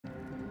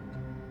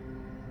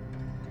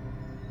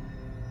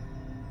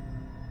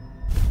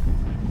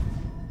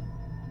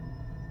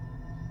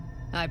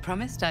I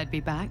promised I'd be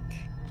back.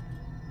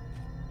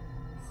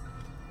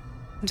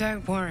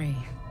 Don't worry.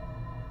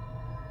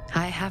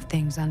 I have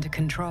things under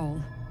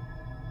control.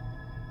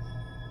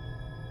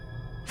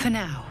 For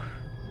now.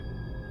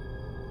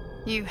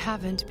 You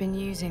haven't been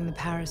using the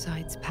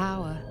parasite's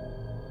power.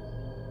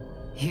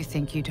 You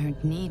think you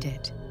don't need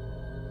it.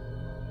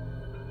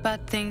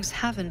 But things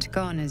haven't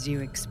gone as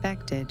you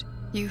expected.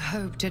 You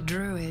hoped a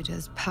druid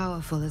as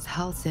powerful as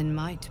Halsin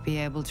might be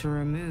able to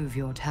remove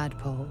your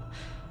tadpole.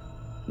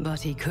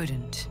 But he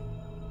couldn't.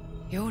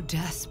 You're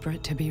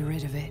desperate to be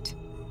rid of it.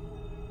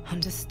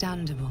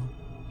 Understandable.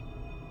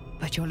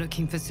 But you're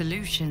looking for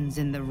solutions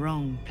in the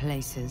wrong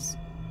places.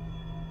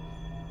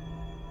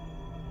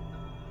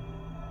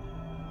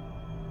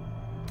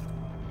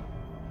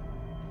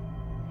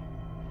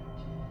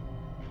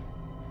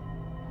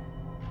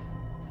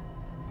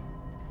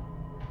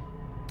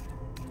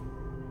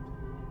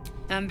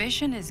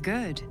 Ambition is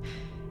good.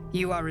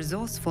 You are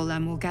resourceful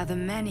and will gather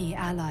many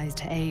allies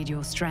to aid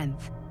your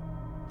strength.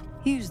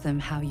 Use them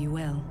how you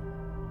will.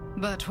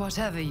 But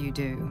whatever you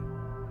do,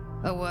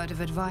 a word of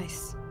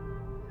advice.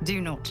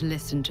 Do not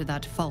listen to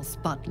that false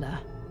butler.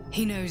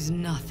 He knows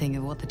nothing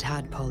of what the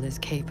tadpole is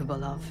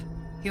capable of.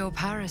 Your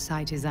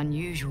parasite is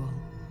unusual.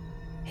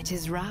 It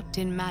is wrapped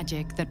in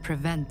magic that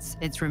prevents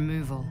its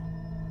removal.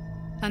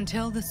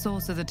 Until the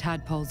source of the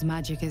tadpole's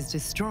magic is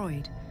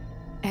destroyed,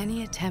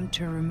 any attempt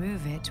to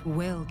remove it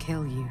will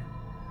kill you.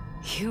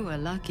 You were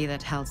lucky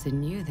that Halsin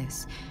knew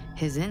this.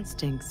 His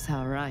instincts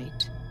are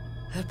right.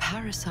 The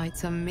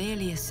parasites are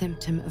merely a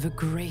symptom of a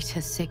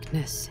greater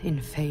sickness in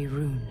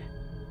Faerun.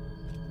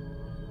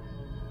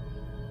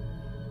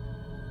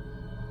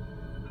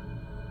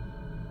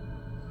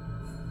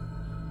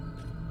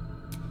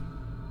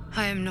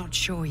 I am not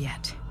sure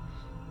yet.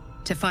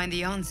 To find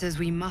the answers,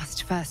 we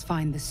must first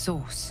find the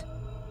source.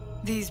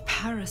 These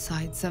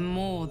parasites are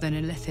more than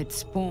illithid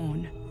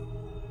spawn.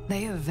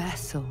 They are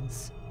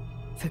vessels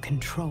for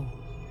control.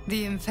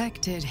 The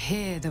infected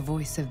hear the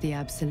voice of the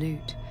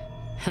Absolute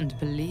and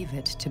believe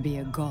it to be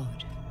a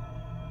god.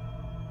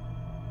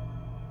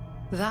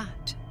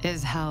 That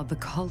is how the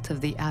cult of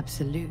the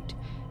Absolute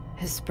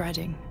is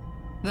spreading.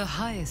 The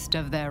highest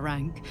of their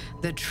rank,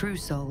 the True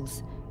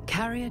Souls,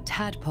 carry a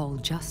tadpole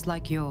just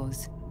like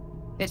yours.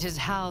 It is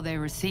how they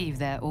receive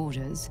their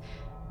orders.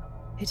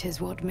 It is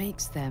what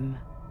makes them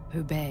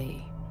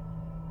obey.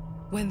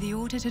 When the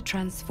order to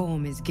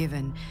transform is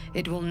given,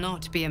 it will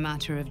not be a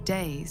matter of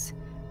days.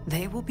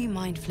 They will be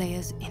mind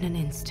flayers in an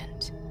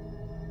instant.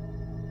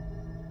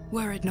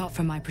 Were it not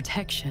for my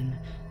protection,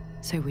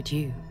 so would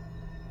you.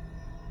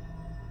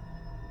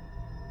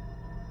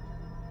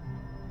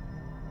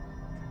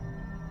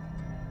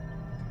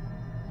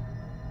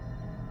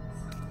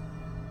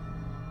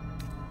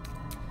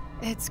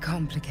 It's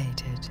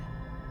complicated,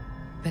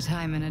 but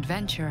I'm an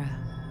adventurer,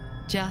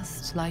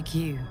 just like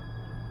you.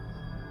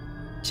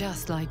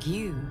 Just like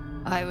you,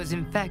 I was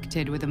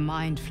infected with a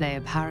Mind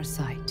Flayer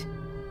parasite.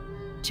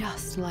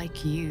 Just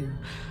like you,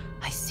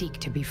 I seek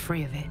to be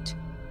free of it.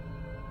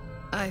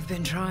 I've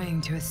been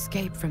trying to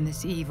escape from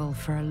this evil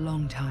for a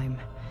long time.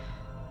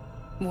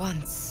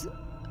 Once,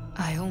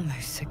 I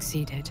almost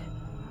succeeded.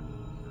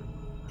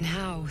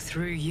 Now,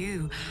 through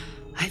you,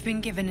 I've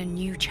been given a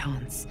new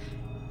chance.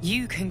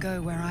 You can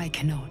go where I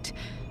cannot,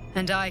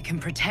 and I can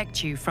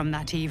protect you from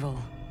that evil.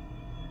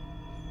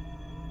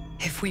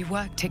 If we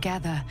work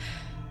together,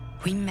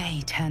 we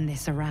may turn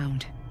this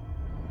around.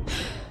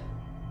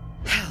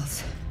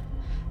 Hells.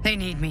 They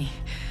need me.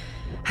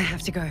 I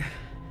have to go.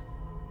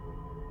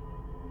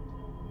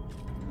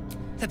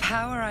 The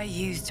power I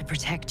used to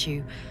protect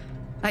you,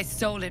 I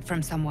stole it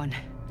from someone.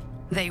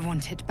 They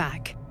want it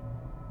back.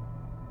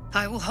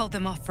 I will hold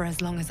them off for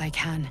as long as I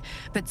can,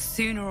 but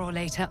sooner or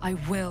later I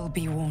will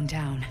be worn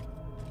down.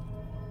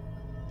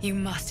 You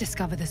must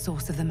discover the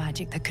source of the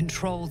magic that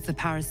controls the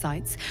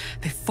parasites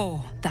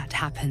before that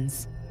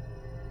happens.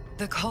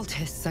 The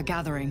cultists are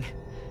gathering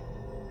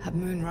at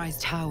Moonrise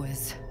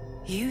Towers.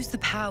 Use the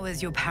powers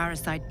your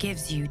parasite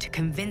gives you to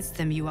convince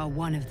them you are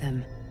one of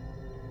them.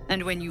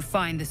 And when you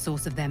find the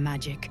source of their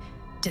magic,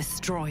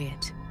 destroy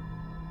it.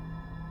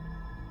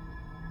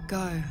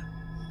 Go.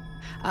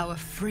 Our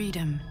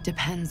freedom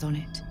depends on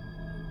it.